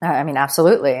I mean,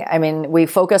 absolutely. I mean, we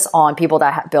focus on people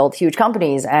that build huge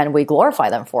companies and we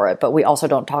glorify them for it, but we also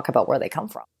don't talk about where they come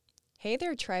from. Hey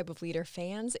there, Tribe of Leader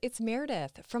fans. It's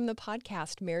Meredith from the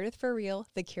podcast Meredith for Real,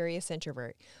 The Curious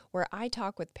Introvert, where I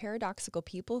talk with paradoxical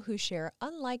people who share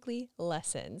unlikely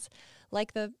lessons,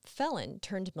 like the felon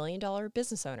turned million-dollar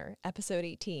business owner, episode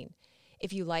 18.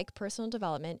 If you like personal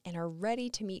development and are ready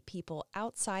to meet people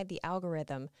outside the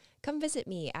algorithm, come visit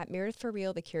me at Meredith for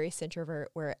Real, The Curious Introvert,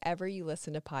 wherever you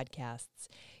listen to podcasts.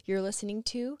 You're listening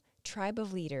to Tribe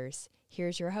of Leaders.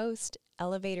 Here's your host,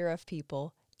 elevator of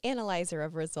people, analyzer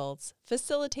of results,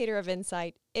 facilitator of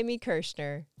insight, Emmy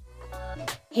Kirschner.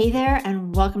 Hey there,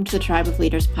 and welcome to the Tribe of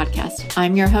Leaders podcast.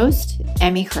 I'm your host,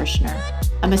 Emmy Kirschner.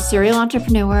 I'm a serial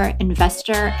entrepreneur,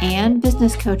 investor, and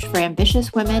business coach for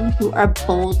ambitious women who are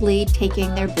boldly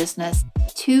taking their business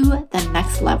to the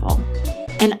next level.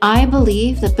 And I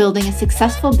believe that building a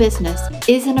successful business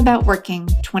isn't about working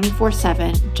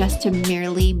 24/7 just to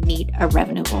merely meet a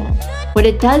revenue goal. What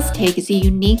it does take is a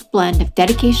unique blend of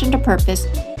dedication to purpose,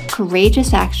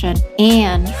 courageous action,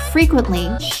 and frequently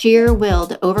sheer will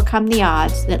to overcome the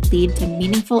odds that lead to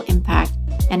meaningful impact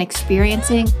and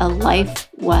experiencing a life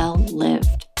well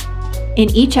lived. In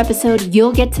each episode,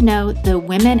 you'll get to know the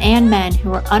women and men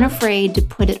who are unafraid to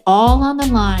put it all on the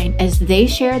line as they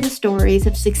share the stories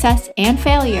of success and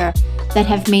failure that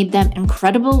have made them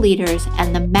incredible leaders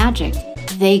and the magic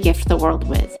they gift the world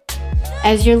with.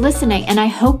 As you're listening, and I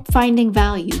hope finding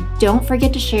value, don't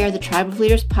forget to share the Tribe of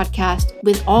Leaders podcast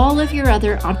with all of your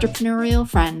other entrepreneurial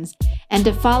friends and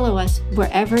to follow us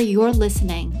wherever you're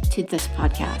listening to this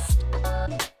podcast.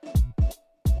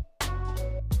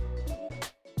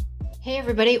 Hey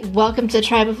everybody, welcome to the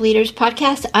Tribe of Leaders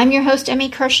podcast. I'm your host, Emmy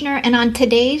Kirschner, and on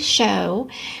today's show,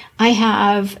 I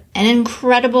have an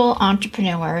incredible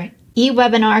entrepreneur.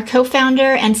 eWebinar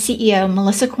co-founder and CEO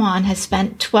Melissa Quan has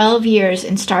spent 12 years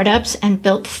in startups and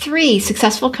built 3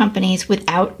 successful companies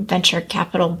without venture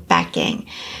capital backing.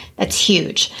 That's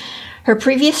huge. Her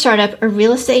previous startup, a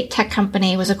real estate tech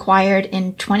company, was acquired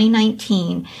in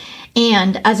 2019.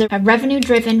 And as a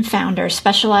revenue-driven founder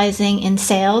specializing in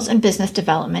sales and business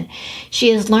development,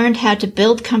 she has learned how to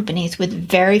build companies with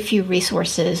very few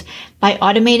resources by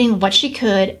automating what she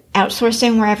could,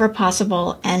 outsourcing wherever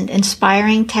possible, and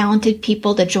inspiring talented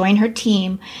people to join her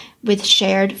team with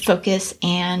shared focus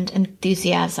and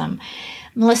enthusiasm.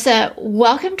 Melissa,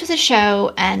 welcome to the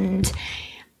show. And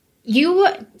you,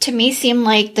 to me, seem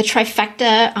like the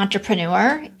trifecta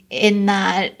entrepreneur in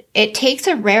that it takes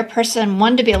a rare person,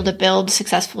 one, to be able to build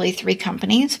successfully 3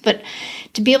 companies, but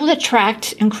to be able to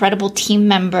attract incredible team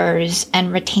members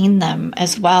and retain them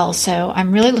as well. So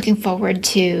I'm really looking forward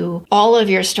to all of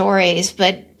your stories,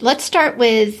 but let's start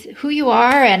with who you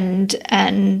are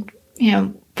and you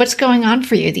know, what's going on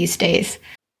for you these days.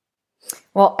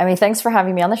 Well, I mean, thanks for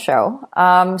having me on the show.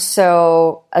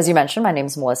 So as you mentioned, my name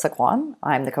is Melissa Quan.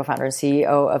 I'm the co-founder and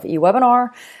CEO of eWebinar.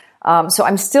 So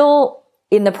I'm still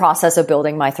in the process of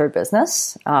building my 3rd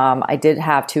business. I did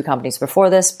have 2 companies before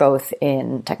this, both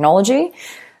in technology.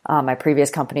 My previous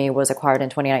company was acquired in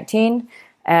 2019.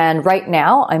 And right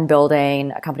now I'm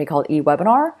building a company called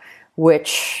eWebinar,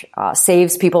 which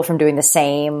saves people from doing the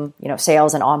same,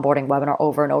 sales and onboarding webinar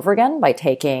over and over again by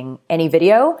taking any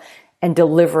video and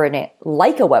delivering it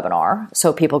like a webinar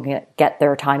so people can get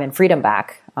their time and freedom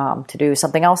back to do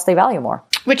something else they value more.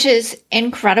 Which is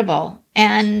incredible.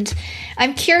 And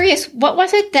I'm curious, what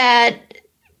was it that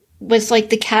was like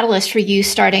the catalyst for you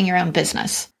starting your own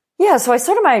business? Yeah, so I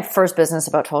started my first business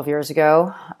about 12 years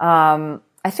ago.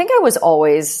 I think I was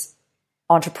always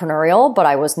entrepreneurial, but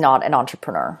I was not an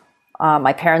entrepreneur.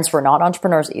 My parents were not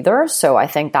entrepreneurs either. So I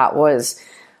think that was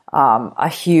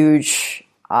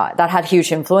that had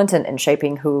huge influence in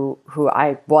shaping who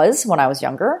I was when I was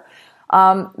younger.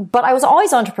 But I was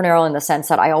always entrepreneurial in the sense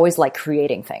that I always liked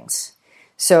creating things.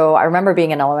 So I remember being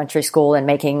in elementary school and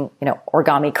making,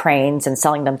 origami cranes and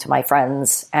selling them to my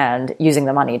friends and using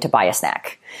the money to buy a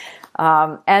snack.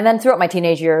 And then throughout my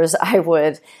teenage years, I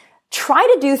would try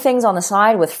to do things on the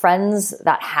side with friends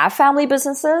that have family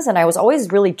businesses. And I was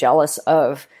always really jealous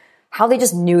of how they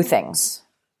just knew things.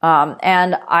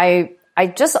 And I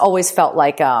just always felt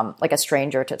like a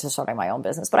stranger to starting my own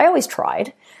business, but I always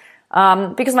tried.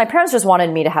 Because my parents just wanted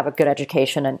me to have a good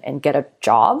education and get a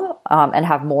job, and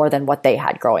have more than what they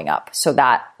had growing up. So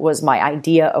that was my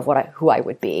idea of who I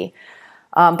would be.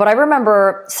 But I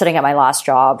remember sitting at my last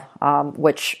job,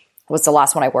 which was the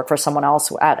last one I worked for someone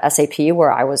else at SAP,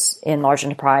 where I was in large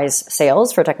enterprise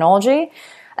sales for technology,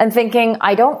 and thinking,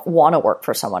 I don't want to work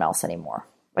for someone else anymore.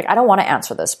 Like, I don't want to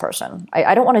answer this person.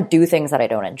 I don't want to do things that I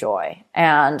don't enjoy.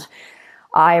 And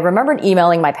I remembered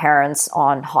emailing my parents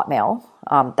on Hotmail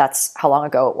That's how long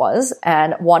ago it was,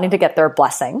 and wanting to get their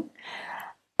blessing.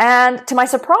 And to my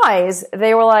surprise,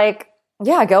 they were like,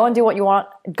 yeah, go and do what you want.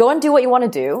 Go and do what you want to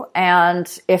do. And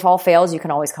if all fails, you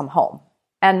can always come home.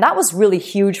 And that was really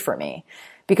huge for me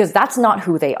because that's not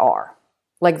who they are.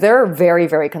 Like they're very,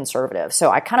 very conservative.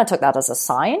 So I kind of took that as a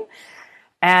sign.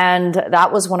 And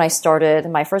that was when I started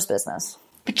my first business.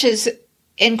 Which is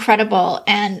incredible.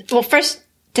 And well, first,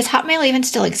 does Hotmail even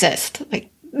still exist?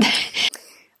 Like,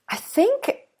 I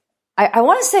think I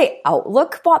want to say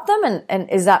Outlook bought them,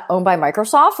 and is that owned by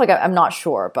Microsoft? Like I'm not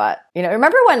sure, but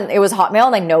remember when it was Hotmail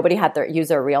and like nobody had use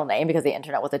their real name because the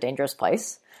internet was a dangerous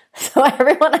place? So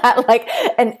everyone had like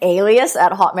an alias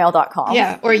at hotmail.com.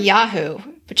 Yeah, or Yahoo,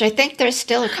 which I think there's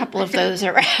still a couple of those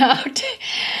around.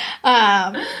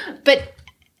 But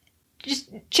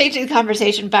just changing the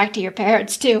conversation back to your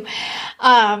parents too.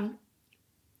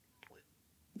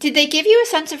 Did they give you a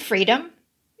sense of freedom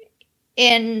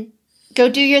in go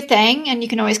do your thing and you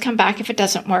can always come back if it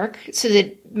doesn't work, so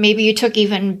that maybe you took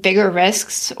even bigger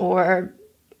risks or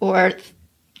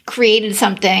created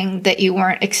something that you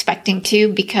weren't expecting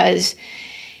to because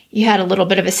you had a little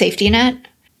bit of a safety net?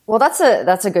 Well, that's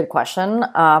a good question.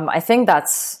 I think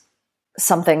that's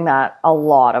something that a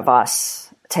lot of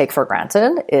us take for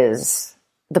granted is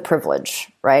the privilege,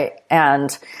 right?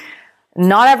 And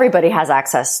not everybody has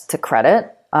access to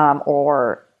credit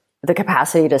or the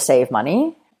capacity to save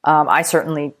money. I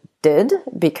certainly did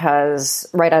because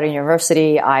right out of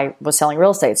university, I was selling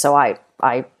real estate. So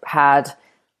I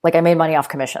made money off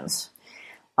commissions.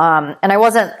 And I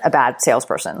wasn't a bad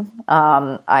salesperson.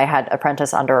 I had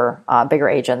apprentice under bigger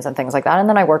agents and things like that. And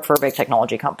then I worked for a big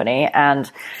technology company.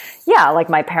 And yeah, like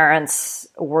my parents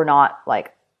were not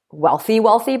like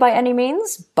wealthy by any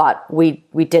means, but we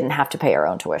didn't have to pay our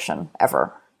own tuition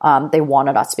ever. They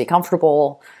wanted us to be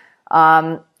comfortable.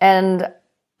 And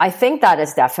I think that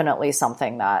is definitely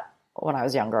something that when I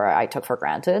was younger, I took for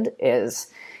granted is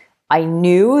I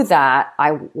knew that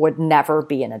I would never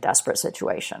be in a desperate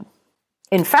situation.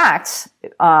 In fact,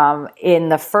 in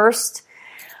the first,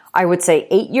 I would say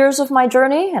 8 years of my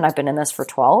journey, and I've been in this for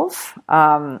 12,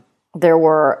 there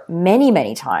were many,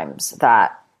 many times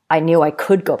that I knew I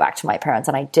could go back to my parents,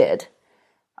 and I did.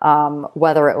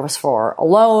 Whether it was for a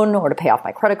loan or to pay off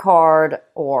my credit card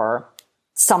or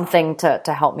something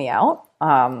to help me out.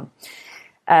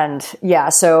 And yeah,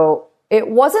 so it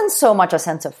wasn't so much a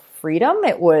sense of freedom.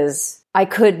 It was,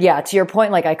 to your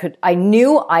point, like I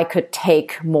knew I could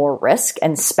take more risk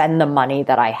and spend the money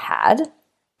that I had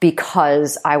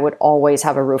because I would always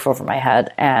have a roof over my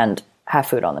head and have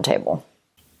food on the table.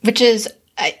 Which is,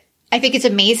 I think it's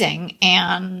amazing.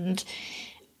 And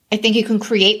I think you can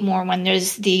create more when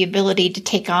there's the ability to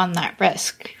take on that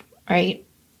risk, right?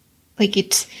 Like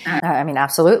it's... I mean,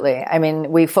 absolutely. I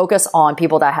mean, we focus on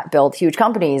people that build huge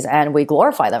companies and we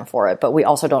glorify them for it, but we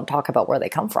also don't talk about where they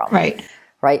come from. Right.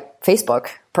 Right? Facebook,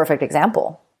 perfect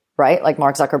example, right? Like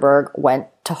Mark Zuckerberg went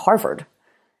to Harvard.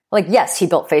 Like, yes, he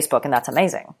built Facebook and that's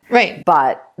amazing. Right.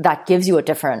 But that gives you a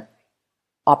different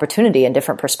opportunity and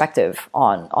different perspective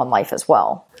on life as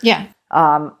well. Yeah.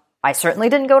 I certainly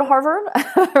didn't go to Harvard,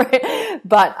 right?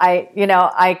 But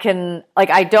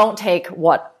I don't take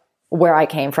where I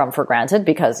came from for granted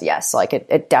because yes, like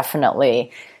it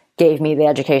definitely gave me the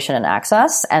education and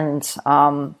access and,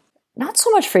 not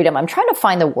so much freedom. I'm trying to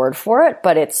find the word for it,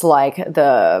 but it's like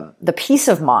the peace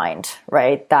of mind,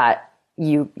 right? That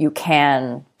you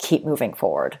can keep moving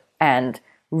forward and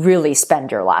really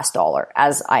spend your last dollar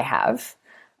as I have,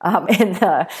 in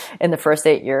the first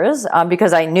 8 years,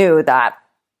 because I knew that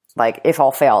like if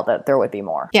all failed that there would be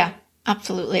more. Yeah,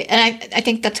 absolutely. And I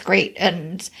think that's great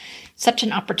and such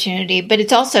an opportunity, but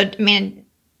it's also, 8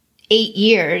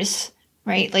 years,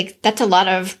 right? Like that's a lot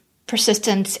of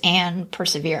persistence and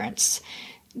perseverance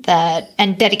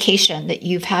and dedication that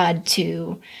you've had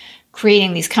to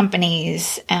creating these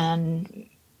companies and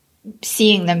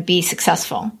seeing them be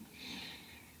successful.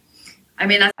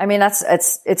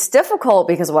 It's difficult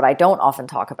because what I don't often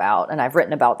talk about, and I've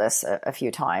written about this a few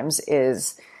times,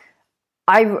 is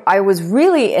I was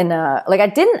really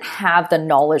I didn't have the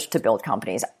knowledge to build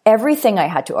companies. Everything I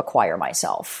had to acquire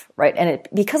myself, right? And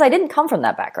because I didn't come from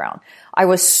that background, I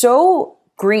was so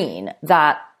green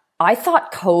that I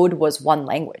thought code was one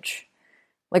language.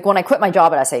 Like when I quit my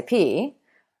job at SAP,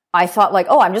 I thought like,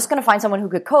 oh, I'm just going to find someone who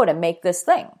could code and make this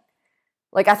thing.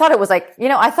 Like I thought it was like,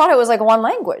 one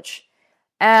language.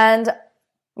 And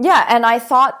yeah, and I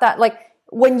thought that like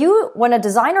when a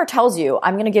designer tells you,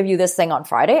 I'm going to give you this thing on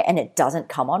Friday and it doesn't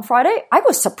come on Friday, I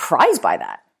was surprised by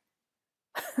that.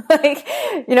 But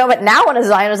now when a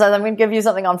designer says, I'm going to give you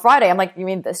something on Friday, I'm like, you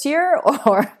mean this year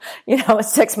or,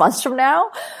 6 months from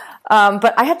now?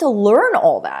 But I had to learn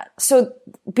all that. So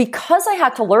because I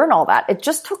had to learn all that, it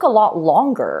just took a lot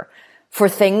longer for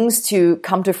things to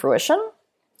come to fruition.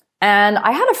 And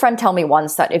I had a friend tell me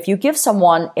once that if you give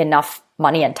someone enough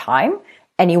money and time,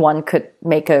 anyone could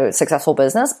make a successful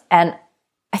business. And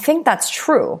I think that's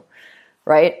true,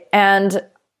 right? And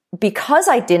because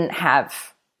I didn't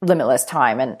have limitless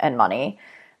time and money,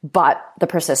 but the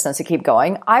persistence to keep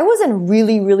going, I was in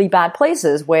really, really bad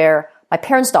places where my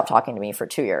parents stopped talking to me for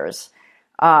 2 years.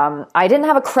 I didn't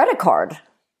have a credit card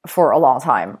for a long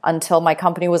time until my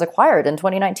company was acquired in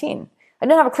 2019. I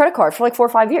didn't have a credit card for like 4 or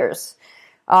 5 years.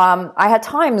 I had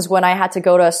times when I had to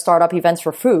go to startup events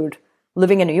for food,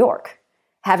 living in New York,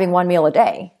 having one meal a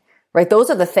day, right? Those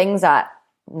are the things that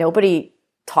nobody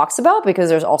talks about because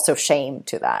there's also shame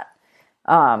to that.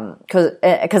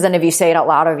 Because then if you say it out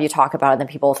loud or if you talk about it, then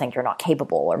people think you're not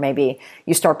capable, or maybe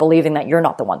you start believing that you're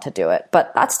not the one to do it.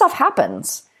 But that stuff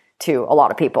happens to a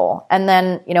lot of people. And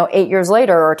then, 8 years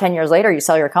later or 10 years later, you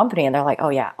sell your company and they're like, oh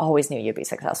yeah, always knew you'd be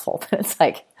successful. But it's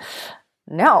like,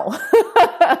 no.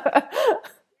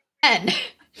 And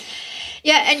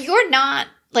you're not,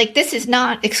 like, this is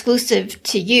not exclusive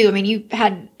to you. I mean, you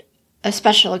had a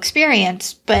special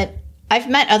experience, but I've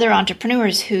met other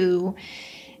entrepreneurs who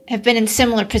have been in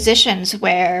similar positions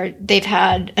where they've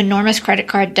had enormous credit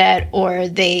card debt or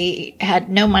they had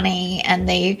no money and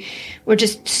they were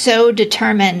just so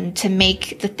determined to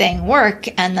make the thing work.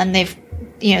 And then they've,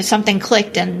 something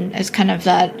clicked, and it's kind of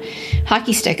that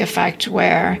hockey stick effect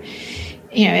where,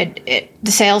 the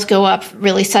sales go up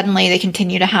really suddenly, they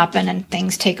continue to happen and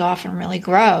things take off and really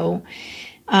grow.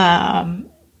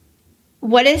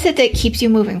 What is it that keeps you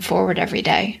moving forward every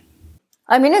day?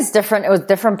 I mean, it's different. It was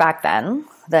different back then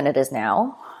than it is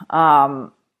now.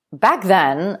 Back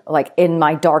then, like in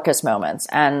my darkest moments,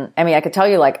 and I mean, I could tell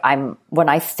you, like, when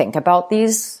I think about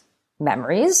these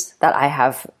memories that I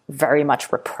have very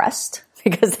much repressed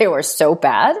because they were so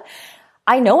bad,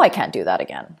 I know I can't do that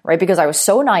again, right? Because I was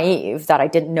so naive that I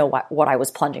didn't know what I was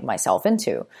plunging myself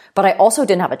into. But I also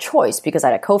didn't have a choice because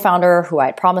I had a co-founder who I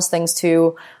had promised things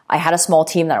to. I had a small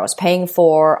team that I was paying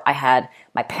for. I had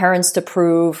my parents to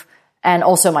prove, and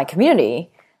also my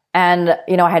community. And,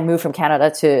 I had moved from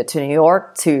Canada to New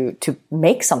York to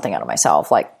make something out of myself,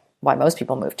 like why most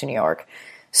people move to New York.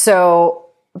 So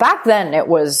back then it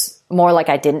was more like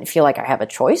I didn't feel like I have a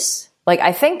choice. Like,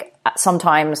 I think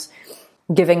sometimes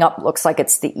giving up looks like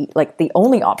it's the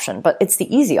only option, but it's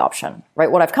the easy option,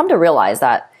 right? What I've come to realize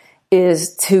that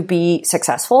is to be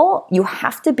successful, you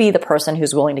have to be the person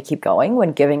who's willing to keep going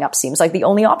when giving up seems like the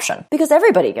only option, because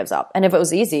everybody gives up. And if it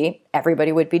was easy,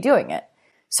 everybody would be doing it.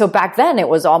 So back then it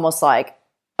was almost like,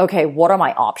 okay, what are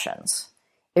my options?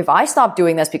 If I stop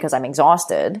doing this because I'm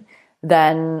exhausted,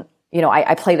 then,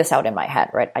 I play this out in my head,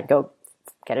 right? I'd go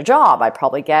get a job. I'd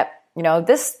probably get,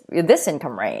 this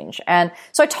income range. And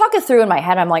so I talk it through in my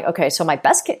head. I'm like, okay, so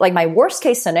my worst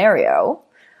case scenario,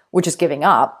 which is giving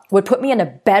up, would put me in a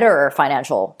better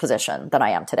financial position than I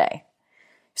am today.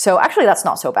 So actually that's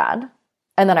not so bad.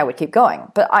 And then I would keep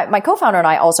going. But my co-founder and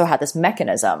I also had this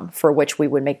mechanism for which we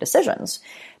would make decisions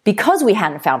because we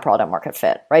hadn't found product market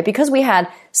fit, right? Because we had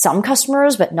some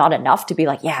customers, but not enough to be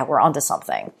like, yeah, we're onto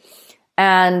something.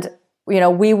 And,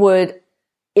 we would,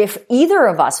 if either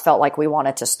of us felt like we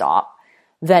wanted to stop,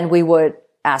 then we would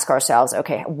ask ourselves,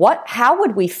 okay, how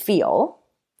would we feel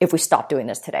if we stopped doing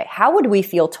this today? How would we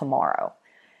feel tomorrow?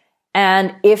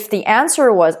 And if the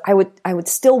answer was, I would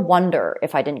still wonder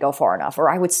if I didn't go far enough, or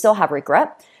I would still have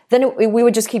regret, then we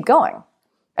would just keep going.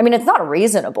 I mean, it's not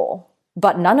reasonable,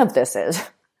 but none of this is,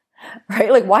 right?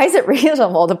 Like, why is it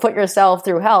reasonable to put yourself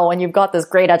through hell when you've got this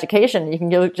great education? You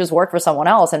can just work for someone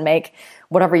else and make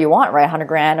whatever you want, right? 100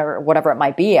 grand or whatever it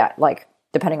might be, like,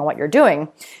 depending on what you're doing.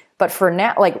 But for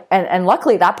now, like, and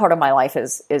luckily that part of my life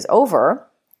is over.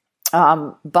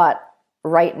 But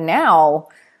right now,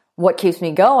 what keeps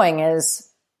me going is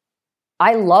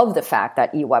I love the fact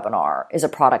that eWebinar is a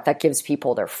product that gives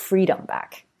people their freedom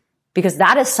back, because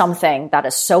that is something that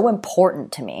is so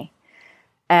important to me.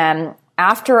 And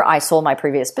after I sold my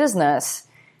previous business,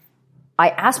 I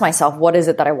asked myself, what is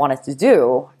it that I wanted to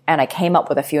do? And I came up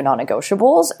with a few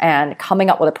non-negotiables, and coming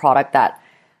up with a product that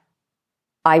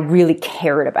I really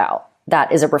cared about,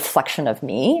 that is a reflection of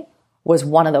me, was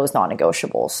one of those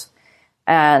non-negotiables.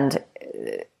 And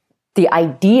the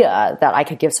idea that I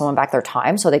could give someone back their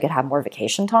time so they could have more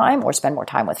vacation time or spend more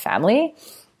time with family,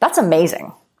 that's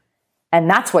amazing. And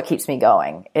that's what keeps me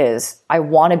going, is I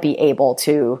want to be able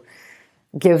to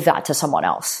give that to someone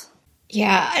else.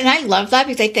 Yeah. And I love that,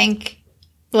 because I think,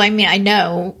 well, I mean, I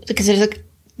know because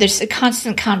there's a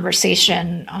constant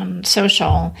conversation on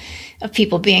social of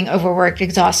people being overworked,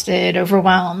 exhausted,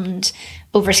 overwhelmed,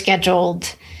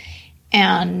 overscheduled.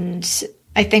 And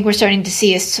I think we're starting to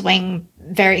see a swing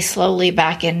very slowly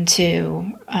back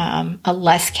into a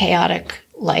less chaotic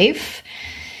life.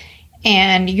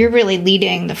 And you're really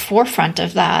leading the forefront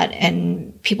of that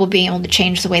and people being able to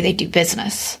change the way they do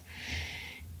business.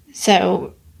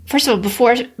 So first of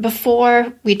all,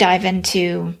 before we dive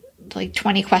into like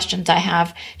 20 questions I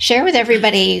have, share with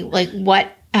everybody like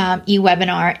what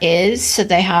eWebinar is so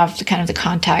they have the kind of the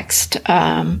context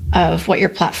of what your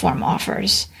platform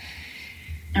offers.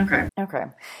 Okay.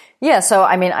 Yeah. So,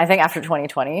 I mean, I think after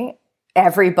 2020,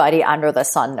 everybody under the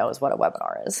sun knows what a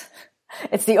webinar is.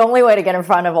 It's the only way to get in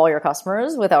front of all your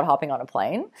customers without hopping on a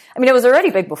plane. I mean, it was already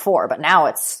big before, but now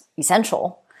it's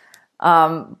essential.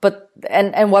 But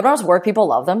webinars work, people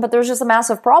love them, but there's just a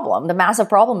massive problem. The massive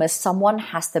problem is someone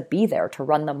has to be there to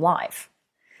run them live.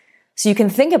 So you can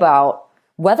think about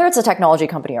whether it's a technology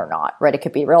company or not, right? It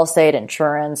could be real estate,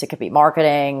 insurance, it could be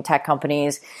marketing, tech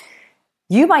companies.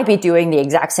 You might be doing the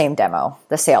exact same demo,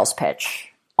 the sales pitch,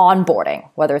 onboarding,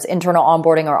 whether it's internal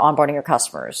onboarding or onboarding your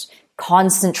customers,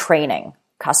 constant training,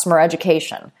 customer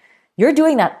education. You're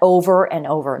doing that over and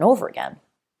over and over again.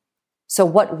 So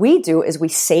what we do is we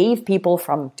save people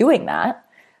from doing that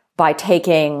by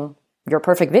taking your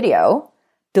perfect video,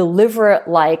 deliver it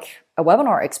like a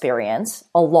webinar experience,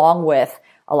 along with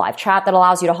a live chat that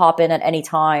allows you to hop in at any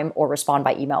time or respond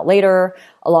by email later,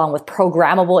 along with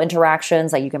programmable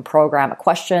interactions, like you can program a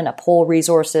question, a poll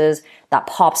resources that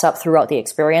pops up throughout the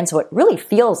experience. So it really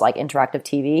feels like interactive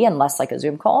TV and less like a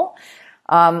Zoom call.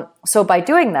 So by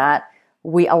doing that,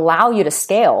 we allow you to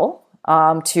scale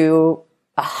to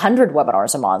 100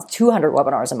 webinars a month, 200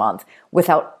 webinars a month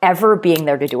without ever being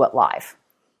there to do it live.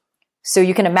 So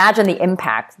you can imagine the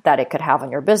impact that it could have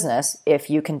on your business if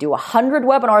you can do 100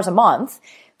 webinars a month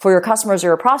for your customers or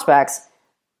your prospects,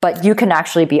 but you can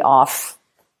actually be off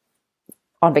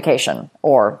on vacation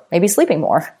or maybe sleeping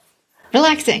more.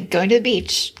 Relaxing, going to the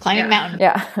beach, climbing a mountain.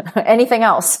 Yeah. Anything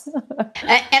else.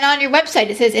 And on your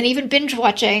website, it says, and even binge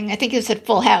watching, I think it said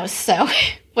Full House. So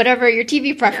whatever your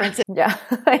TV preference is. Yeah.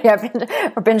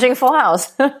 Yeah. Or binging Full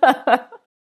House.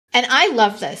 And I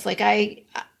love this. Like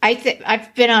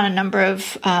I've been on a number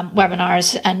of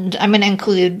webinars, and I'm going to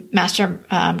include master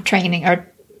training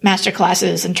or master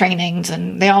classes and trainings,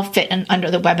 and they all fit under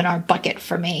the webinar bucket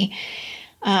for me.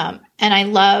 And I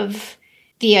love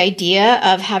the idea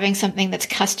of having something that's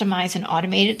customized and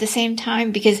automated at the same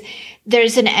time, because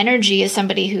there's an energy as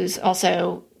somebody who's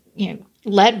also,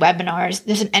 led webinars.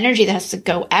 There's an energy that has to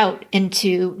go out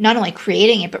into not only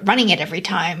creating it, but running it every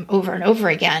time over and over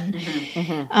again,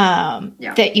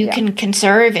 that you can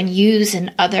conserve and use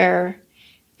in other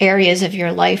areas of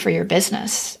your life or your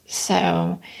business.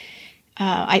 So,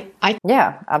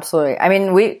 yeah, absolutely. I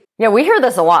mean, we hear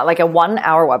this a lot, like a 1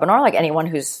 hour webinar, like anyone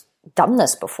who's done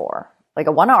this before, like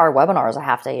a 1 hour webinar is a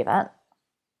half day event.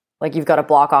 Like you've got to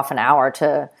block off an hour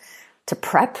to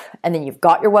prep, and then you've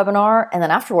got your webinar, and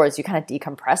then afterwards you kind of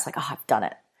decompress, like, oh, I've done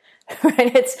it.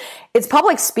 Right? It's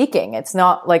public speaking. It's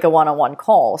not like a one-on-one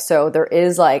call. So there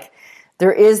is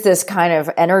this kind of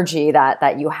energy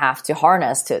that you have to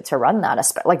harness to run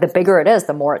that. Like the bigger it is,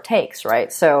 the more it takes,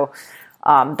 right? So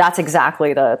that's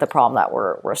exactly the problem that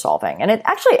we're solving. And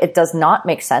it does not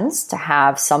make sense to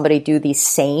have somebody do the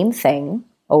same thing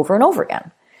over and over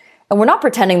again. And we're not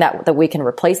pretending that we can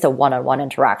replace the one-on-one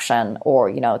interaction or,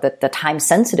 the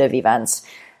time-sensitive events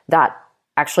that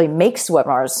actually makes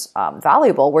webinars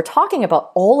valuable. We're talking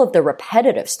about all of the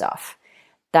repetitive stuff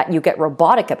that you get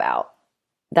robotic about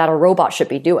that a robot should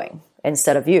be doing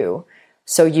instead of you.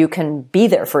 So you can be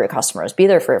there for your customers, be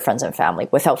there for your friends and family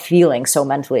without feeling so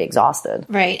mentally exhausted.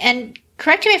 Right. And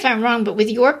correct me if I'm wrong, but with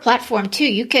your platform too,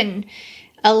 you can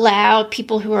allow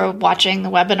people who are watching the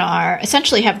webinar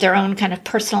essentially have their own kind of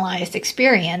personalized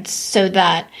experience so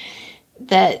that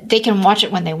they can watch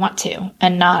it when they want to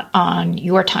and not on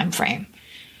your time frame.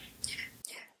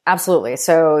 Absolutely.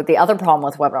 So the other problem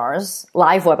with webinars,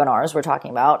 live webinars we're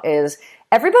talking about, is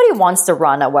everybody wants to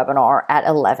run a webinar at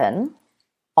 11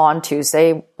 on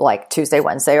Tuesday,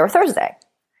 Wednesday, or Thursday.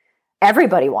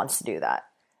 Everybody wants to do that.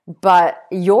 But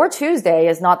your Tuesday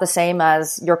is not the same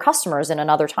as your customers in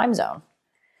another time zone.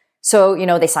 So,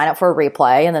 they sign up for a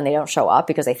replay and then they don't show up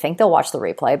because they think they'll watch the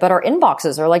replay. But our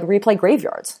inboxes are like replay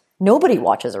graveyards. Nobody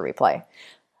watches a replay.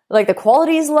 Like the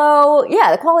quality is low.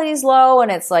 Yeah, the quality is low, and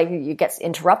it's like you get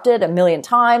interrupted a million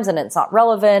times and it's not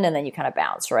relevant, and then you kind of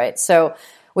bounce, right? So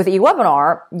with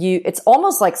eWebinar, it's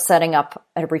almost like setting up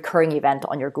a recurring event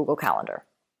on your Google Calendar.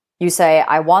 You say,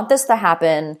 I want this to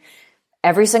happen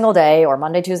every single day, or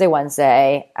Monday, Tuesday,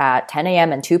 Wednesday at 10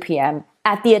 a.m. and 2 p.m.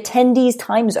 at the attendee's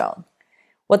time zone.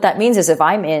 What that means is if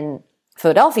I'm in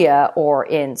Philadelphia or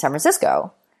in San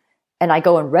Francisco, and I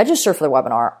go and register for the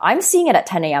webinar, I'm seeing it at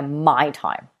 10 a.m. my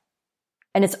time.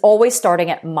 And it's always starting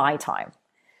at my time.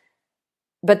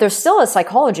 But there's still a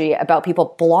psychology about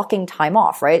people blocking time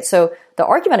off, right? So the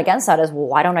argument against that is, well,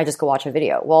 why don't I just go watch a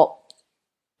video? Well,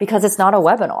 because it's not a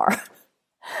webinar.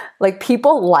 Like,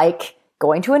 people like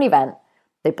going to an event,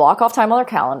 they block off time on their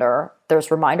calendar, there's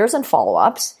reminders and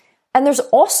follow-ups, and there's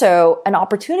also an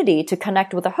opportunity to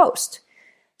connect with a host.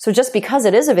 So just because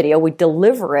it is a video, we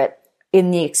deliver it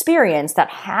in the experience that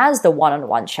has the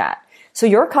one-on-one chat. So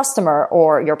your customer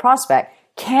or your prospect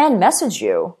can message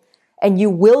you, and you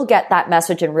will get that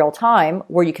message in real time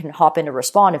where you can hop in to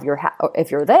respond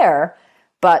if you're there.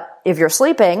 But if you're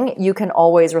sleeping, you can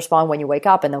always respond when you wake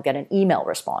up, and they'll get an email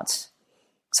response.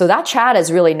 So that chat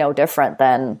is really no different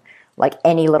than like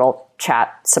any little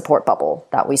chat support bubble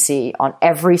that we see on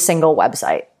every single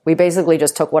website. We basically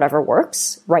just took whatever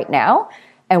works right now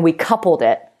and we coupled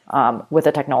it with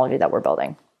the technology that we're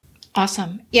building.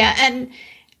 Awesome. Yeah. And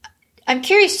I'm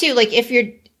curious too, like if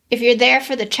you're there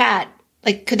for the chat,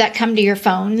 like could that come to your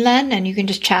phone then and you can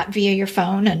just chat via your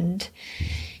phone and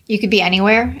you could be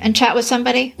anywhere and chat with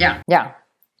somebody? Yeah,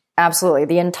 absolutely.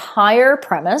 The entire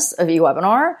premise of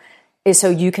eWebinar is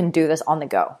so you can do this on the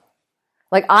go.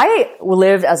 Like, I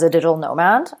lived as a digital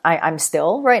nomad. I'm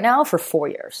still right now for 4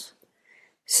 years.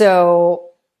 So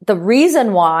the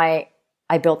reason why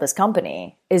I built this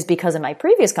company is because in my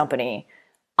previous company,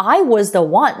 I was the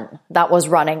one that was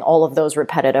running all of those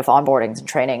repetitive onboardings and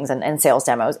trainings and sales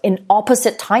demos in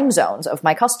opposite time zones of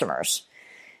my customers.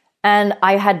 And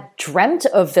I had dreamt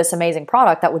of this amazing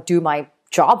product that would do my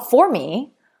job for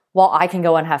me while I can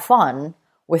go and have fun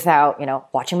without,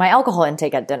 watching my alcohol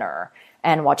intake at dinner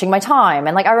and watching my time.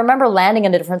 And like, I remember landing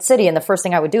in a different city and the first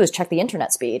thing I would do is check the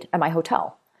internet speed at my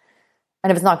hotel. And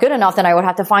if it's not good enough, then I would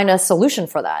have to find a solution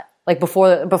for that, like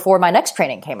before my next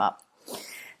training came up.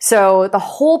 So the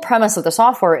whole premise of the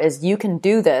software is you can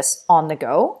do this on the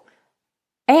go.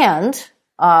 And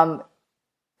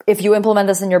if you implement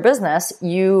this in your business,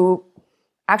 you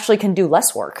actually can do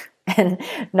less work and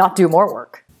not do more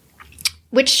work.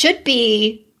 Which should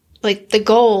be like the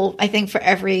goal, I think, for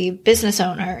every business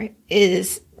owner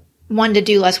is one, to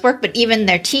do less work, but even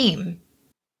their team.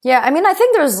 Yeah. I mean, I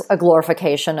think there's a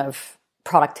glorification of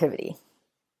productivity,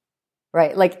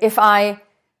 right? Like if I'm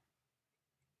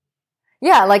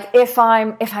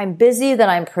busy, then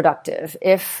I'm productive.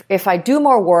 If I do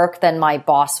more work, then my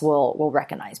boss will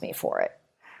recognize me for it,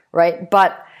 right?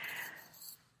 But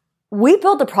we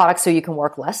build the product so you can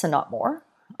work less and not more.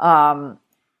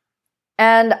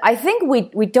 And I think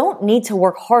we don't need to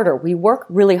work harder. We work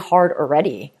really hard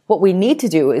already. What we need to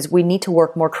do is we need to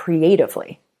work more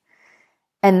creatively.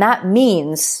 And that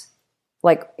means,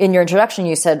 like in your introduction,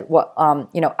 you said,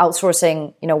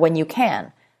 outsourcing, when you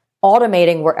can,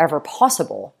 automating wherever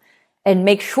possible, and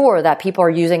make sure that people are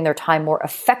using their time more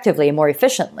effectively and more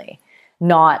efficiently,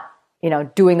 not,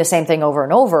 doing the same thing over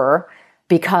and over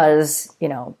because,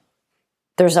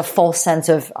 there's a false sense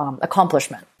of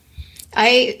accomplishment.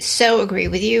 I so agree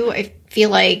with you. I feel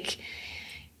like,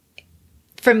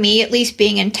 for me, at least,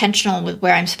 being intentional with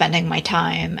where I'm spending my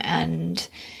time and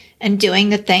doing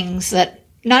the things that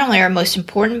not only are most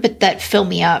important, but that fill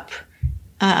me up,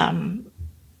 and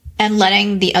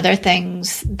letting the other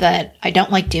things that I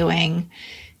don't like doing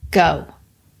go,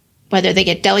 whether they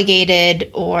get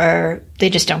delegated or they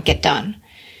just don't get done.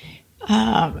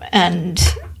 And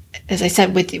as I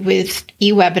said, with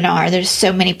eWebinar, there's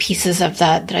so many pieces of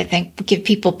that I think give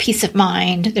people peace of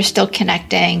mind. They're still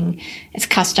connecting. It's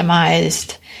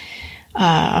customized.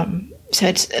 So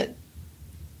it's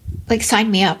like,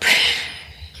 sign me up.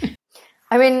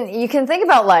 I mean, you can think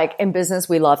about, like, in business,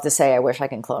 we love to say, I wish I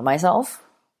can clone myself.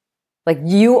 Like,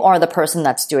 you are the person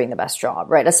that's doing the best job,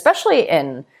 right? Especially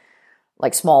in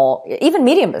like small, even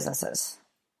medium businesses,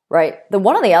 right?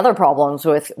 One of the other problems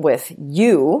with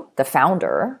you, the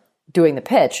founder, doing the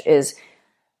pitch is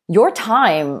your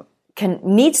time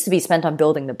needs to be spent on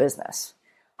building the business.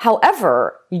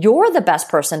 However, you're the best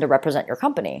person to represent your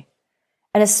company.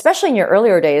 And especially in your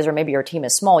earlier days, or maybe your team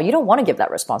is small, you don't want to give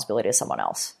that responsibility to someone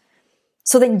else.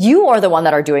 So then you are the one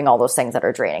that are doing all those things that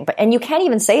are draining. And you can't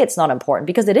even say it's not important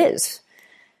because it is,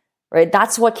 right?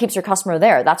 That's what keeps your customer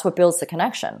there. That's what builds the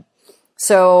connection.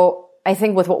 So I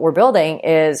think with what we're building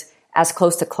is as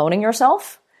close to cloning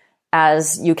yourself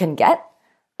as you can get,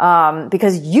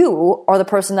 because you are the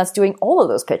person that's doing all of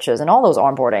those pitches and all those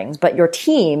onboardings, but your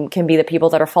team can be the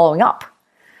people that are following up,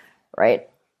 right?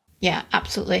 Yeah,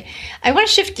 absolutely. I want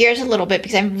to shift gears a little bit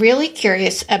because I'm really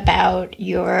curious about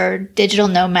your digital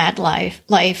nomad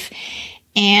life.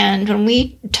 And when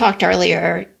we talked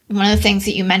earlier, one of the things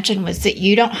that you mentioned was that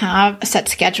you don't have a set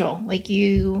schedule. Like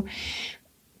you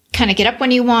kind of get up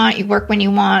when you want, you work when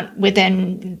you want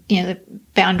within, the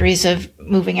boundaries of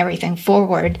moving everything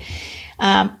forward.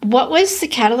 What was the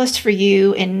catalyst for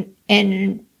you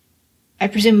in, I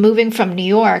presume, moving from New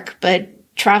York,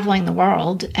 but traveling the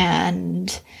world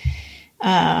and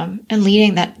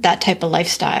leading that type of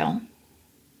lifestyle?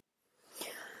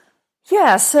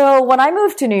 Yeah. So when I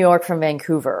moved to New York from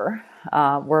Vancouver,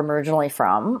 where I'm originally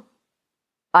from,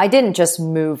 I didn't just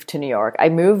move to New York. I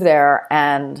moved there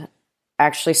and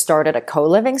actually started a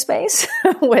co-living space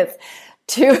with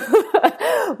two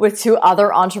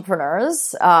other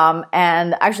entrepreneurs.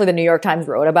 And actually the New York Times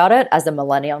wrote about it as the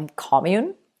Millennium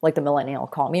Commune, like the Millennial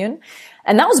Commune.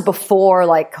 And that was before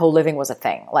like co-living was a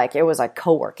thing. Like it was like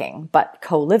co-working, but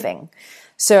co-living.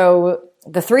 So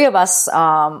the three of us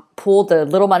pooled the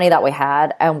little money that we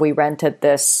had and we rented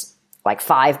this like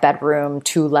 5-bedroom,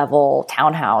 2-level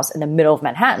townhouse in the middle of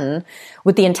Manhattan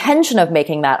with the intention of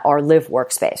making that our live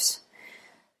workspace.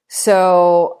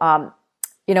 So,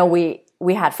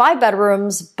 we had 5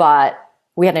 bedrooms, but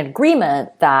we had an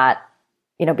agreement that,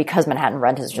 because Manhattan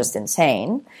rent is just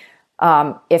insane,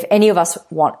 if any of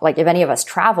us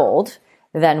traveled,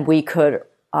 then we could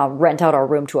rent out our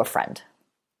room to a friend.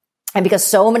 And because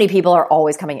so many people are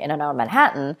always coming in and out of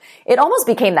Manhattan, it almost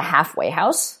became the halfway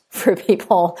house for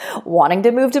people wanting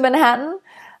to move to Manhattan,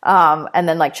 and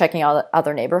then like checking out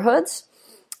other neighborhoods.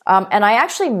 And I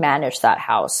actually managed that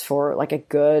house for like a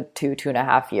good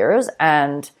 2.5 years.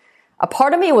 And a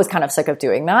part of me was kind of sick of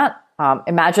doing that.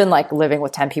 Imagine like living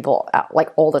with 10 people like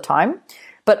all the time.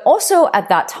 But also at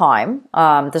that time,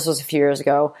 this was a few years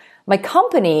ago, my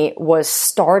company was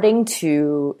starting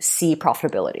to see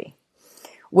profitability,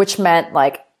 which meant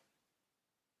like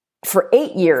for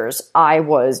 8 years, I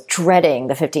was dreading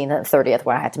the 15th and 30th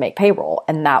when I had to make payroll.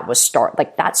 And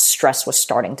that stress was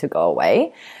starting to go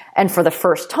away. And for the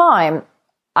first time,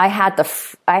 I had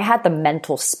the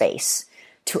mental space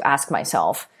to ask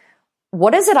myself,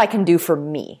 what is it I can do for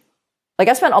me? Like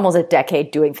I spent almost a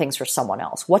decade doing things for someone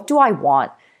else. What do I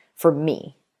want for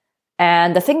me?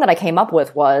 And the thing that I came up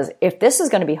with was, if this is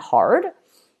going to be hard,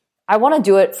 I want to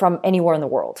do it from anywhere in the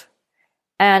world.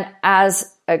 And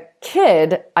as a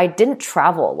kid, I didn't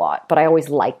travel a lot, but I always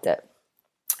liked it.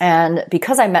 And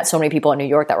because I met so many people in New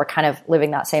York that were kind of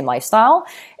living that same lifestyle,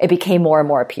 it became more and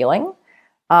more appealing.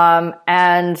 I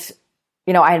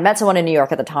had met someone in New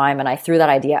York at the time and I threw that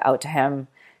idea out to him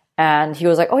and he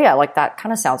was like, oh yeah, like that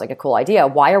kind of sounds like a cool idea.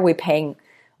 Why are we paying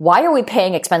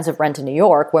expensive rent in New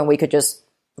York when we could just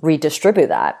redistribute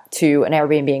that to an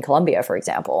Airbnb in Colombia, for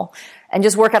example, and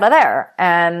just work out of there?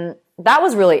 And that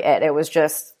was really it. It was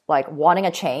just like wanting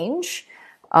a change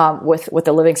with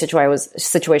the living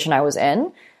situation I was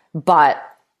in. But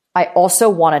I also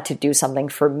wanted to do something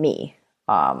for me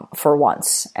for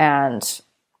once. And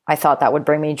I thought that would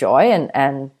bring me joy,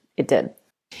 and it did.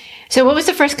 So what was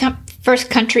the first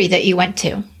country that you went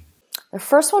to? The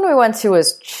first one we went to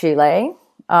was Chile.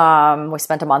 We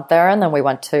spent a month there, and then we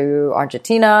went to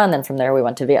Argentina, and then from there we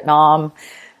went to Vietnam.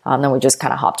 Then we just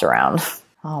kind of hopped around.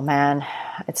 Oh man,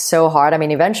 it's so hard. I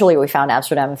mean, eventually we found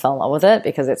Amsterdam and fell in love with it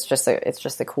because it's just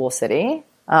a cool city.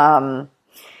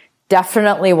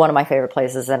 Definitely one of my favorite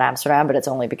places in Amsterdam, but it's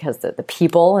only because the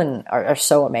people are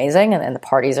so amazing and the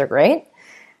parties are great.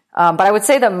 But I would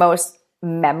say the most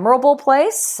memorable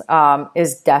place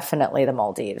is definitely the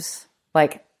Maldives.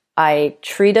 Like I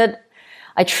treated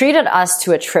us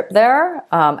to a trip there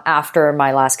after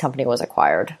my last company was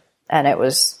acquired, and it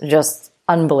was just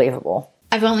unbelievable.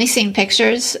 I've only seen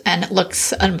pictures and it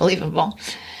looks unbelievable.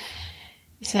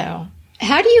 So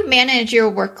how do you manage your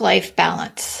work-life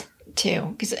balance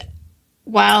too? Because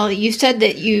while you said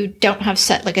that you don't have a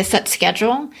set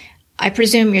schedule, I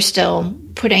presume you're still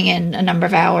putting in a number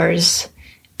of hours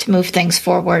to move things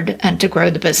forward and to grow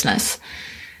the business.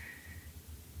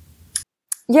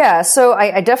 Yeah, so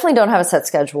I definitely don't have a set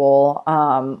schedule.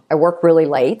 I work really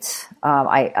late.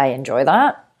 I enjoy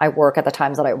that. I work at the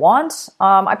times that I want.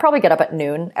 I probably get up at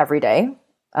noon every day.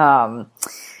 And,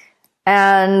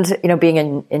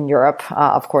 being in Europe,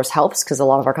 of course, helps because a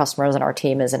lot of our customers and our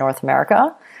team is in North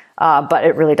America. But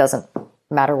it really doesn't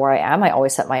matter where I am. I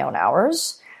always set my own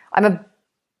hours. I'm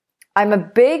a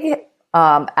big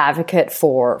advocate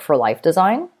for life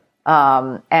design.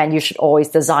 And you should always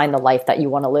design the life that you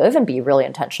want to live and be really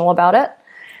intentional about it.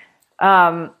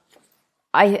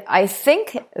 I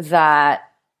think that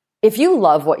if you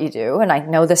love what you do, and I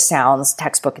know this sounds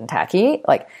textbook and tacky,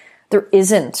 like there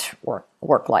isn't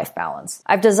work-life balance.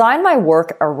 I've designed my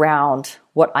work around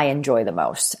what I enjoy the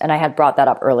most. And I had brought that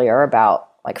up earlier about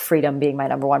like freedom being my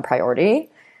number one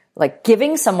priority. like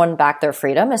giving someone back their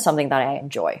freedom is something that I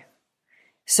enjoy.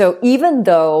 So even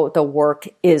though the work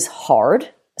is hard,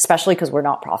 especially because we're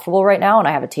not profitable right now and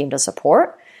I have a team to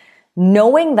support,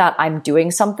 knowing that I'm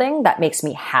doing something that makes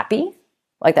me happy,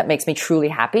 like that makes me truly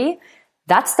happy,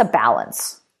 that's the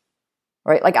balance,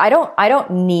 right? Like I don't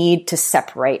need to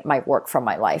separate my work from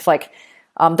my life. Like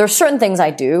there's certain things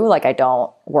I do, like I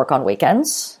don't work on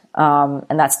weekends.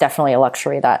 And that's definitely a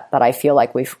luxury that I feel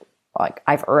like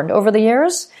I've earned over the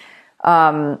years.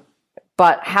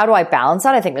 But how do I balance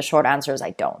that? I think the short answer is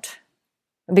I don't.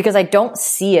 Because I don't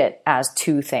see it as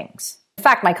two things. In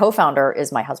fact, my co-founder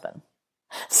is my husband.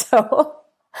 So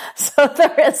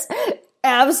there is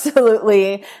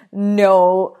absolutely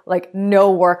no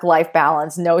work-life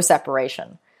balance, no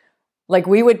separation. Like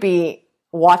we would be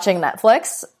watching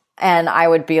Netflix and I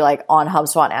would be like on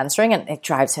HubSpot answering, and it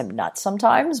drives him nuts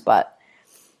sometimes. But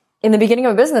in the beginning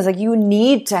of a business, like you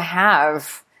need to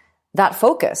have that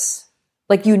focus.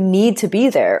 Like you need to be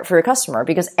there for your customer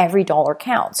because every dollar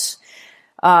counts.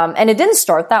 And it didn't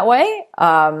start that way.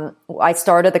 I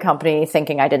started the company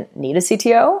thinking I didn't need a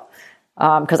CTO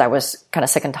because I was kind of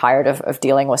sick and tired of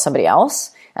dealing with somebody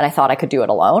else. And I thought I could do it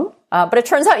alone. But it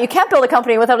turns out you can't build a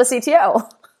company without a CTO.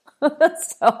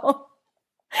 So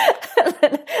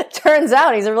it turns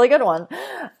out he's a really good one.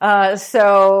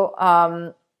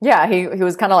 Yeah, he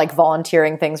was kind of like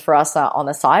volunteering things for us on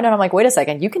the side. And I'm like, wait a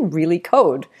second, you can really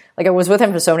code. Like I was with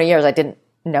him for so many years. I didn't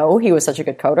know he was such a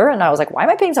good coder. And I was like, why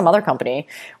am I paying some other company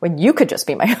when you could just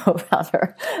be my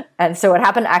co-founder? And so it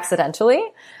happened accidentally.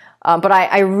 But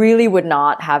I really would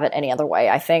not have it any other way.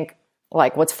 I think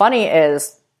like what's funny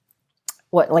is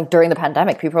during the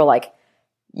pandemic, people are like,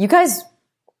 you guys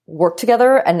work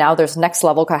together and now there's next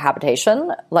level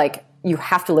cohabitation. Like you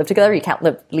have to live together. You can't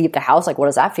leave the house. Like what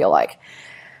does that feel like?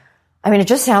 I mean, it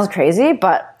just sounds crazy,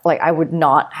 but like I would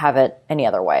not have it any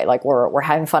other way. Like we're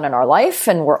having fun in our life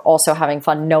and we're also having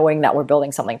fun knowing that we're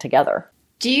building something together.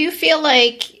 Do you feel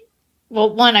like,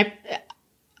 well, one,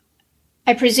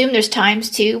 I presume there's times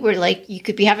too where like you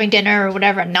could be having dinner or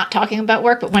whatever and not talking about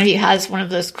work, but one of you has one of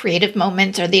those creative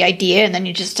moments or the idea and then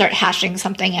you just start hashing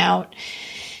something out,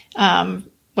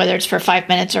 whether it's for 5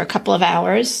 minutes or a couple of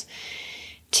hours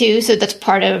too. So that's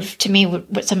part of, to me,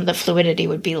 what some of the fluidity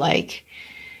would be like.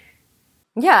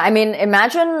 Yeah, I mean,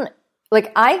 imagine,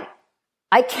 like, I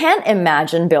can't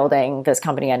imagine building this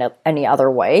company any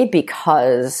other way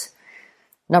because,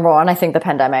 number one, I think the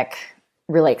pandemic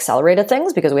really accelerated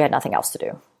things because we had nothing else to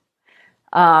do.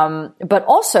 But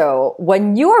also,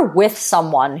 when you are with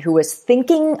someone who is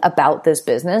thinking about this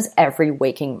business every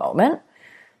waking moment,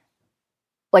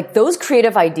 like, those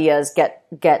creative ideas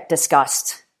get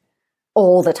discussed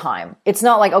all the time. It's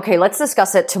not like, okay, let's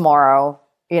discuss it tomorrow,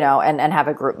 and have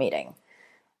a group meeting.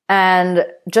 And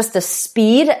just the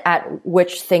speed at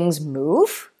which things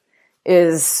move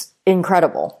is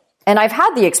incredible. And I've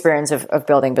had the experience of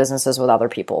building businesses with other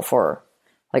people for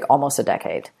like almost a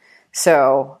decade.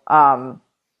 So,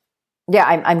 yeah,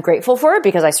 I'm grateful for it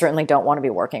because I certainly don't want to be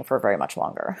working for very much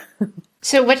longer.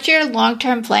 So what's your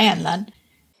long-term plan then?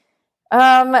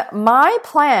 My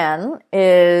plan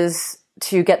is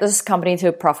to get this company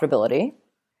to profitability.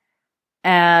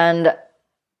 And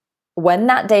when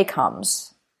that day comes,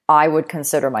 I would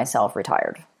consider myself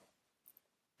retired.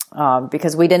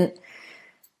 Because we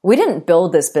didn't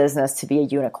build this business to be a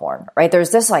unicorn, right?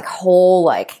 There's this like whole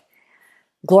like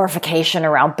glorification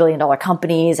around $1 billion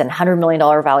companies and $100 million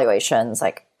valuations.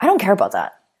 Like, I don't care about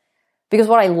that. Because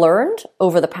what I learned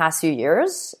over the past few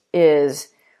years is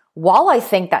while I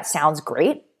think that sounds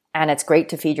great and it's great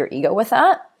to feed your ego with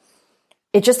that,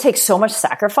 it just takes so much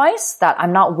sacrifice that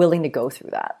I'm not willing to go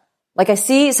through that. Like I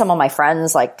see some of my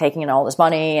friends like taking in all this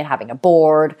money and having a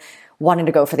board, wanting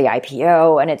to go for the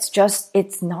IPO. And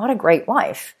it's not a great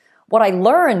life. What I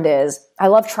learned is I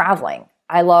love traveling.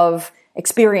 I love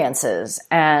experiences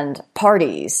and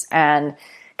parties and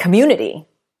community.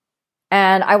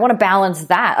 And I want to balance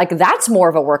that. Like that's more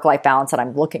of a work-life balance that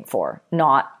I'm looking for,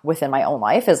 not within my own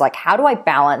life, is like, how do I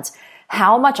balance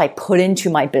how much I put into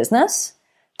my business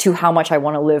to how much I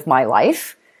want to live my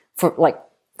life for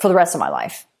the rest of my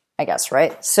life, I guess,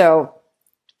 right? So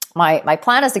my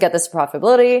plan is to get this to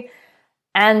profitability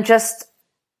and just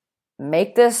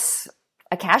make this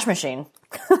a cash machine.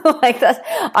 Like that.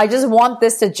 I just want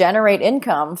this to generate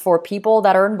income for people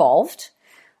that are involved,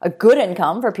 a good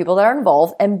income for people that are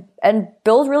involved, and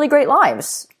build really great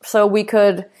lives. So we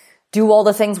could do all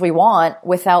the things we want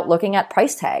without looking at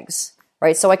price tags,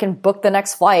 right? So I can book the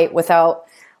next flight without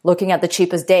looking at the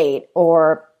cheapest date,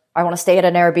 or I want to stay at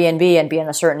an Airbnb and be in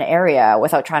a certain area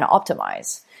without trying to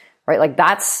optimize, right? Like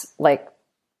that's like,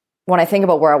 when I think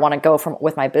about where I want to go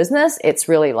with my business, it's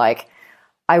really like,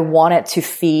 I want it to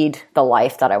feed the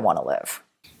life that I want to live.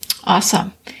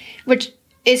 Awesome. Which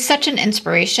is such an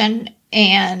inspiration,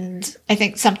 and I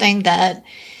think something that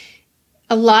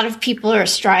a lot of people are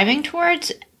striving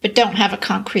towards, but don't have a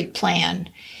concrete plan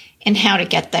in how to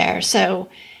get there. So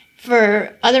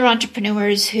for other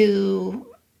entrepreneurs who,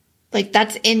 like,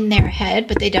 that's in their head,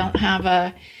 but they don't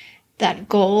have that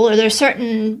goal, are there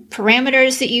certain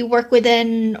parameters that you work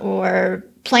within or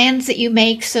plans that you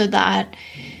make so that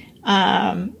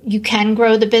you can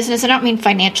grow the business? I don't mean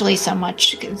financially so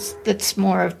much, because that's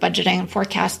more of budgeting and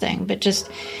forecasting, but just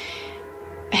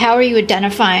how are you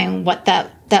identifying what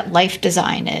that life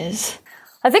design is?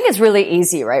 I think it's really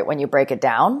easy, right, when you break it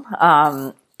down.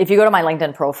 If you go to my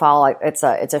LinkedIn profile, it's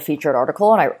a featured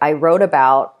article, and I wrote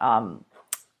about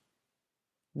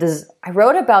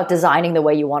designing the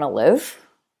way you want to live,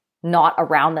 not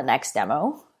around the next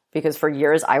demo. Because for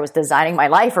years I was designing my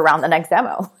life around the next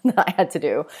demo that I had to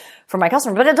do for my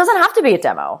customer. But it doesn't have to be a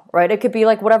demo, right? It could be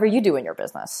like whatever you do in your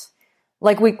business.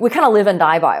 Like we kind of live and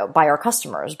die by our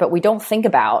customers, but we don't think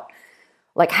about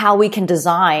like how we can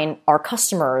design our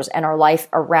customers and our life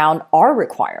around our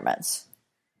requirements.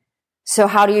 So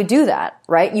how do you do that,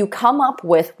 right? You come up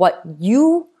with what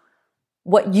you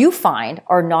find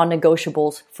are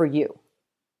non-negotiables for you.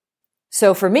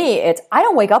 So for me, it's I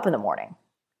don't wake up in the morning,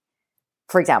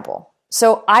 for example.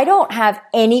 So I don't have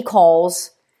any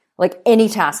calls, like any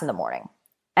tasks in the morning.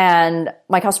 And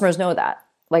my customers know that.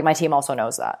 Like my team also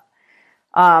knows that.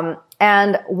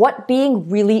 And what being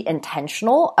really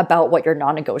intentional about what your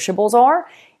non-negotiables are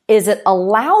is it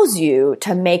allows you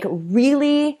to make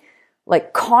really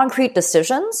like concrete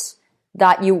decisions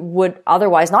that you would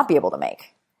otherwise not be able to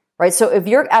make, right? So if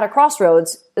you're at a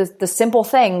crossroads, the simple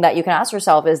thing that you can ask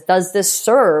yourself is, does this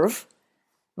serve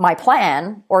my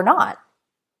plan or not?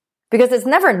 Because it's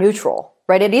never neutral,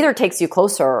 right? It either takes you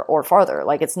closer or farther.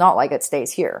 Like it's not like it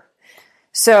stays here.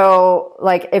 So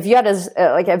like if you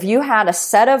had a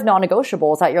set of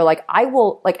non-negotiables that you're like, I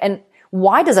will like, and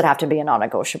why does it have to be a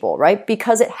non-negotiable, right?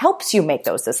 Because it helps you make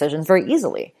those decisions very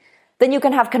easily. Then you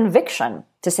can have conviction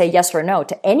to say yes or no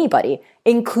to anybody,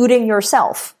 including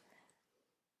yourself,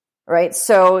 right?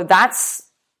 So that's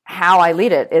how I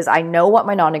lead it, is I know what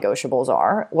my non-negotiables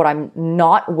are, what I'm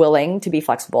not willing to be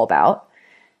flexible about.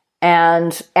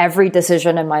 And every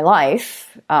decision in my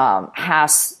life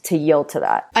has to yield to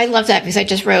that. I love that, because I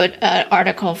just wrote an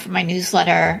article for my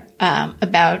newsletter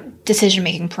about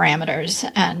decision-making parameters.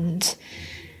 And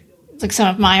like some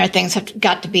of mine are things have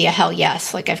got to be a hell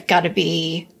yes. Like I've got to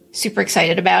be super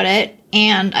excited about it.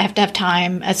 And I have to have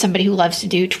time, as somebody who loves to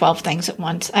do 12 things at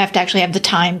once, I have to actually have the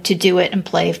time to do it and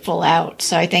play full out.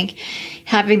 So I think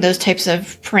having those types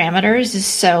of parameters is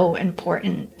so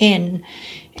important in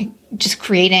just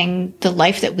creating the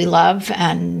life that we love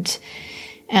and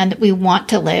that we want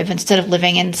to live, instead of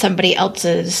living in somebody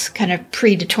else's kind of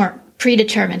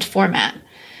predetermined format.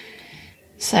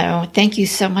 So thank you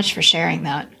so much for sharing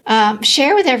that.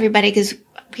 Share with everybody, because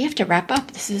we have to wrap up.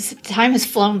 Time has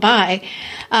flown by.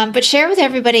 But share with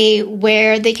everybody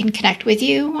where they can connect with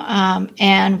you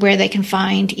and where they can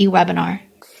find eWebinar.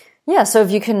 Yeah, so if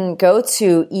you can go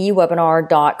to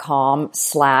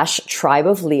ewebinar.com/tribe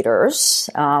of leaders,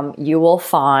 you will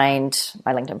find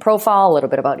my LinkedIn profile, a little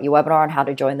bit about eWebinar and how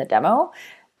to join the demo.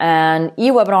 And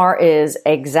eWebinar is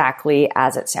exactly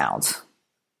as it sounds.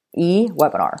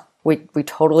 eWebinar. We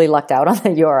totally lucked out on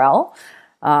the URL,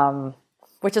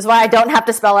 which is why I don't have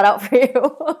to spell it out for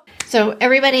you. So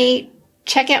everybody,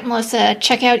 check out Melissa,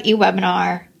 check out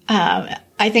eWebinar.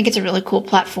 I think it's a really cool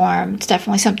platform. It's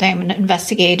definitely something I'm going to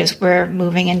investigate as we're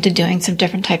moving into doing some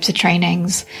different types of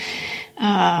trainings.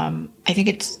 I think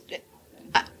it's,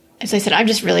 as I said, I'm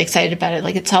just really excited about it.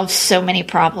 Like it solves so many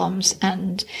problems.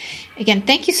 And again,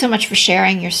 thank you so much for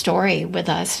sharing your story with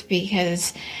us,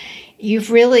 because you've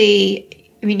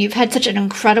had such an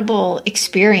incredible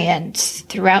experience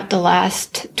throughout the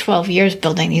last 12 years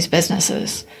building these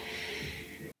businesses.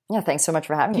 Yeah, thanks so much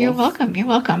for having me. You're welcome. You're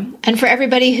welcome. And for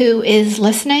everybody who is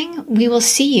listening, we will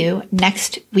see you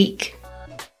next week.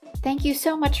 Thank you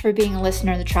so much for being a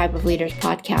listener of the Tribe of Leaders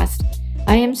podcast.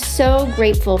 I am so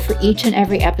grateful for each and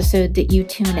every episode that you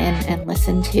tune in and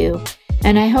listen to.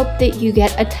 And I hope that you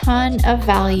get a ton of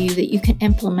value that you can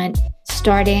implement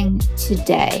starting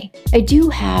today. I do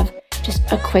have just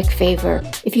a quick favor.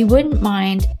 If you wouldn't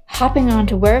mind hopping on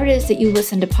to wherever it is that you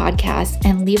listen to podcasts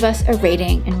and leave us a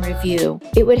rating and review,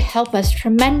 it would help us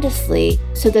tremendously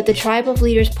so that the Tribe of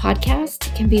Leaders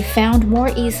podcast can be found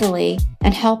more easily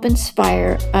and help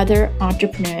inspire other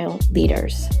entrepreneurial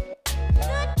leaders.